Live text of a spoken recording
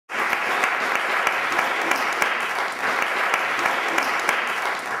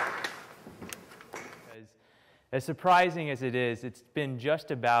as surprising as it is, it's been just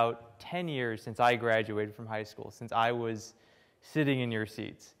about 10 years since I graduated from high school, since I was sitting in your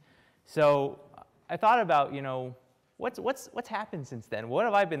seats. So I thought about, what's happened since then? What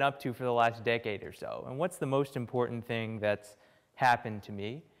have I been up to for the last decade or so? And what's the most important thing that's happened to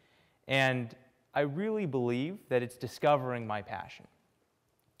me? And I really believe that it's discovering my passion.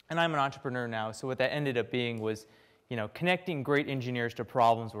 And I'm an entrepreneur now, so what that ended up being was, connecting great engineers to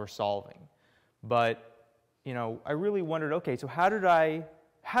problems we're solving. But, I really wondered, okay, so how did I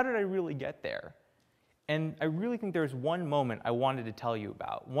really get there? And I really think there's one moment I wanted to tell you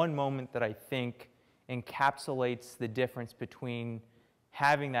about, one moment that I think encapsulates the difference between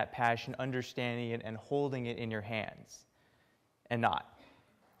having that passion, understanding it, and holding it in your hands, and not.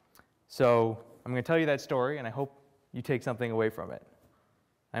 So I'm going to tell you that story, and I hope you take something away from it.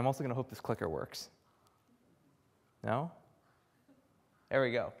 I'm also going to hope this clicker works. No? There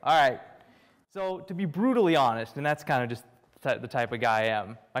we go. All right. So to be brutally honest, and that's kind of just the type of guy I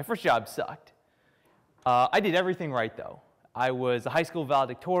am, my first job sucked. I did everything right, though. I was a high school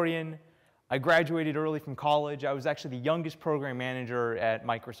valedictorian. I graduated early from college. I was actually the youngest program manager at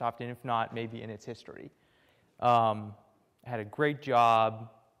Microsoft, and if not, maybe in its history. I had a great job,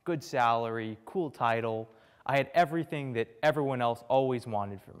 good salary, cool title. I had everything that everyone else always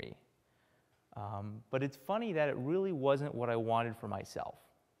wanted for me. But it's funny that it really wasn't what I wanted for myself.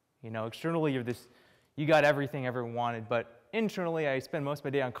 Externally, you got everything everyone wanted, but internally, I spend most of my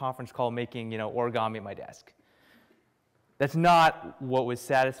day on conference call making, origami at my desk. That's not what was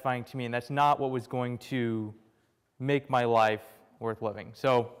satisfying to me, and that's not what was going to make my life worth living.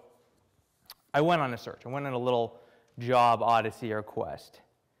 So I went on a search. I went on a little job odyssey or quest.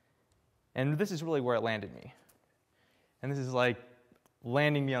 And this is really where it landed me. And this is like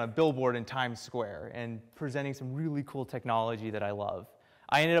landing me on a billboard in Times Square and presenting some really cool technology that I love.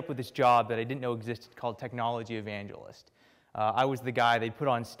 I ended up with this job that I didn't know existed called Technology Evangelist. I was the guy they'd put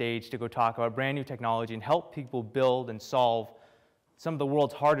on stage to go talk about brand new technology and help people build and solve some of the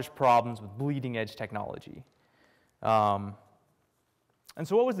world's hardest problems with bleeding edge technology. And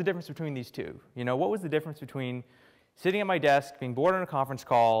so what was the difference between these two? What was the difference between sitting at my desk, being bored on a conference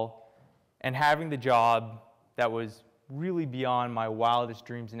call, and having the job that was really beyond my wildest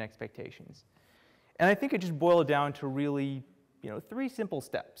dreams and expectations? And I think it just boiled down to really, 3 simple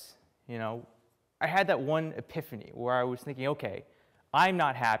steps. I had that one epiphany where I was thinking, okay, I'm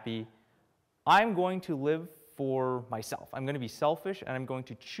not happy. I'm going to live for myself. I'm going to be selfish, and I'm going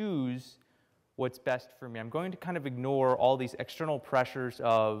to choose what's best for me. I'm going to kind of ignore all these external pressures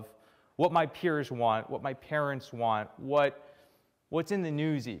of what my peers want, what my parents want, what's in the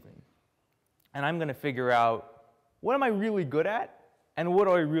news even. And I'm going to figure out, what am I really good at, and what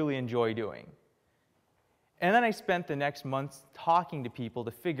do I really enjoy doing? And then I spent the next months talking to people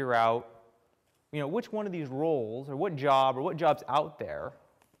to figure out, which one of these roles, or what jobs out there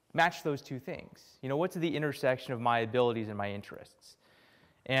match those two things. What's the intersection of my abilities and my interests?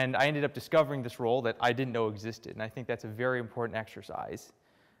 And I ended up discovering this role that I didn't know existed, and I think that's a very important exercise.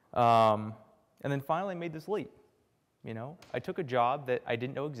 And then finally I made this leap. I took a job that I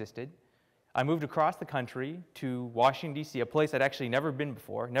didn't know existed. I moved across the country to Washington, D.C., a place I'd actually never been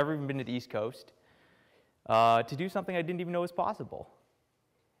before, never even been to the East Coast, to do something I didn't even know was possible.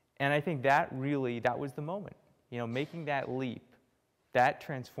 And I think that was the moment. Making that leap, that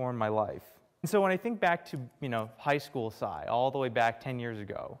transformed my life. And so when I think back to, high school Cy, all the way back 10 years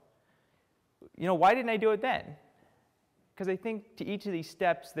ago, why didn't I do it then? Because I think to each of these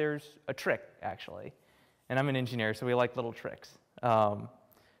steps, there's a trick, actually. And I'm an engineer, so we like little tricks. So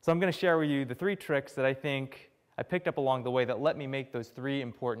I'm going to share with you the 3 tricks that I think I picked up along the way that let me make those 3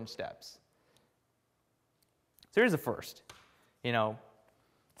 important steps. So here's the first.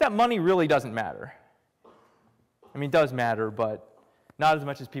 That money really doesn't matter. I mean, it does matter, but not as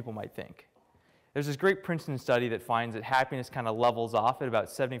much as people might think. There's this great Princeton study that finds that happiness kind of levels off at about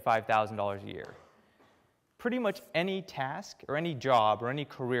 $75,000 a year. Pretty much any task or any job or any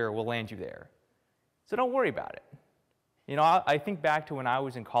career will land you there. So don't worry about it. I think back to when I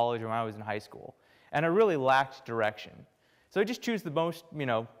was in college or when I was in high school, and I really lacked direction. So I just choose the most,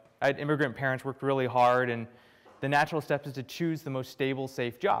 I had immigrant parents, worked really hard, and the natural step is to choose the most stable,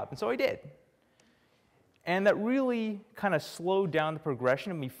 safe job. And so I did. And that really kind of slowed down the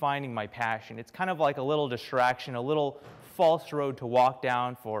progression of me finding my passion. It's kind of like a little distraction, a little false road to walk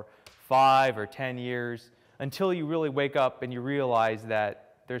down for 5 or 10 years until you really wake up and you realize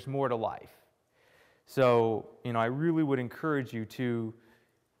that there's more to life. So, I really would encourage you to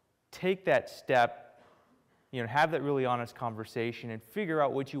take that step, have that really honest conversation and figure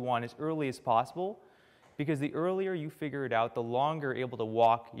out what you want as early as possible, because the earlier you figure it out, the longer you're able to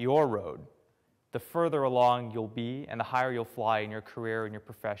walk your road the further along you'll be and the higher you'll fly in your career and your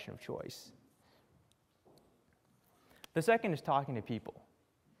profession of choice. The second is talking to people.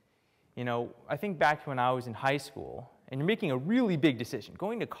 You know, I think back to when I was in high school, and you're making a really big decision.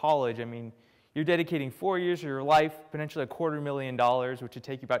 Going to college, I mean, you're dedicating 4 years of your life, potentially $250,000, which would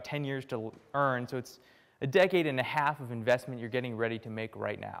take you about 10 years to earn, so it's a decade and a half of investment you're getting ready to make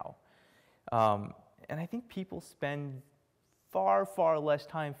right now. And I think people spend far, far less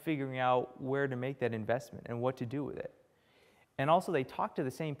time figuring out where to make that investment and what to do with it. And also, they talk to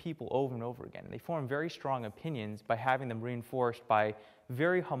the same people over and over again. They form very strong opinions by having them reinforced by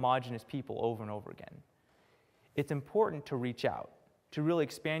very homogeneous people over and over again. It's important to reach out, to really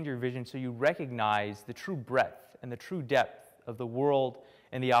expand your vision so you recognize the true breadth and the true depth of the world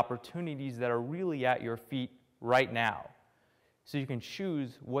and the opportunities that are really at your feet right now, so you can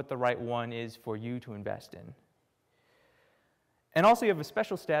choose what the right one is for you to invest in. And also, you have a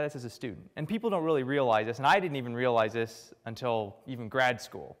special status as a student. And people don't really realize this, and I didn't even realize this until even grad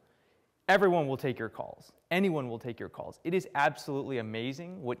school. Everyone will take your calls. Anyone will take your calls. It is absolutely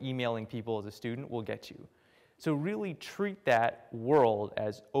amazing what emailing people as a student will get you. So really treat that world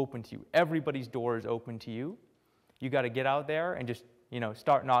as open to you. Everybody's door is open to you. You got to get out there and just,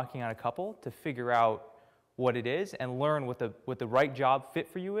 start knocking on a couple to figure out what it is and learn what the right job fit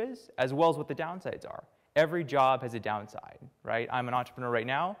for you is, as well as what the downsides are. Every job has a downside, right? I'm an entrepreneur right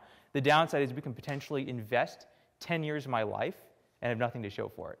now. The downside is we can potentially invest 10 years of my life and have nothing to show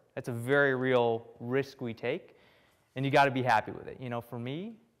for it. That's a very real risk we take, and you got to be happy with it. For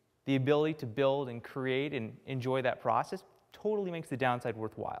me, the ability to build and create and enjoy that process totally makes the downside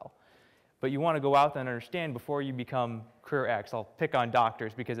worthwhile. But you want to go out there and understand before you become career X. I'll pick on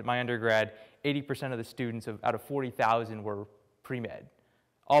doctors because at my undergrad, 80% of the students out of 40,000 were pre-med.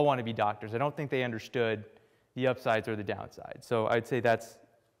 All want to be doctors. I don't think they understood the upsides or the downsides. So I'd say that's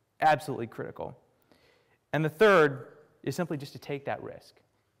absolutely critical. And the third is simply just to take that risk.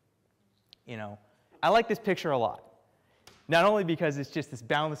 I like this picture a lot. Not only because it's just this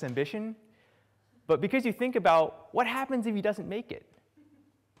boundless ambition, but because you think about what happens if he doesn't make it.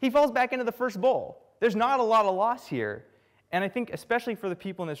 He falls back into the first bowl. There's not a lot of loss here. And I think especially for the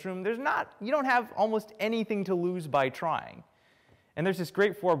people in this room, you don't have almost anything to lose by trying. And there's this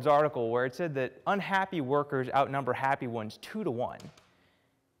great Forbes article where it said that unhappy workers outnumber happy ones 2 to 1.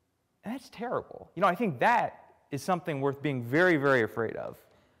 And that's terrible. I think that is something worth being very, very afraid of.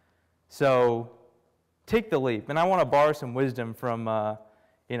 So take the leap. And I want to borrow some wisdom from,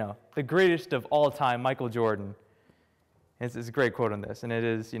 the greatest of all time, Michael Jordan. It's a great quote on this, and it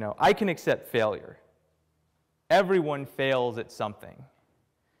is, I can accept failure. Everyone fails at something.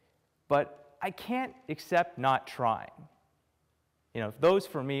 But I can't accept not trying. Those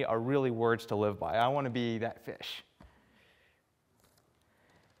for me are really words to live by. I want to be that fish.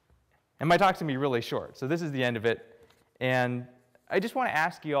 And my talk's going to be really short, so this is the end of it. And I just want to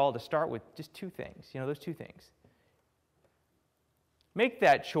ask you all to start with just 2 things, those 2 things. Make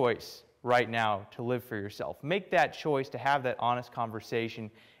that choice right now to live for yourself. Make that choice to have that honest conversation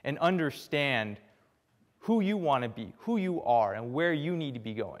and understand who you want to be, who you are, and where you need to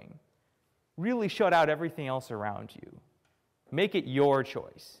be going. Really shut out everything else around you. Make it your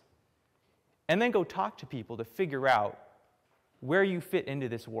choice. And then go talk to people to figure out where you fit into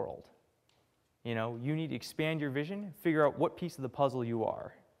this world. You need to expand your vision, figure out what piece of the puzzle you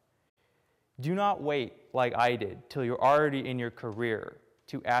are. Do not wait, like I did, till you're already in your career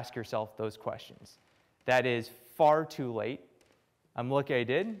to ask yourself those questions. That is far too late. I'm lucky I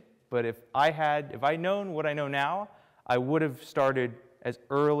did, but if I'd known what I know now, I would have started as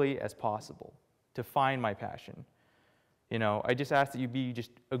early as possible to find my passion. I just ask that you be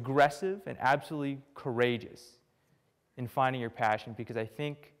just aggressive and absolutely courageous in finding your passion, because I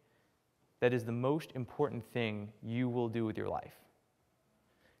think that is the most important thing you will do with your life.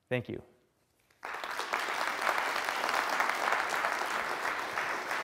 Thank you.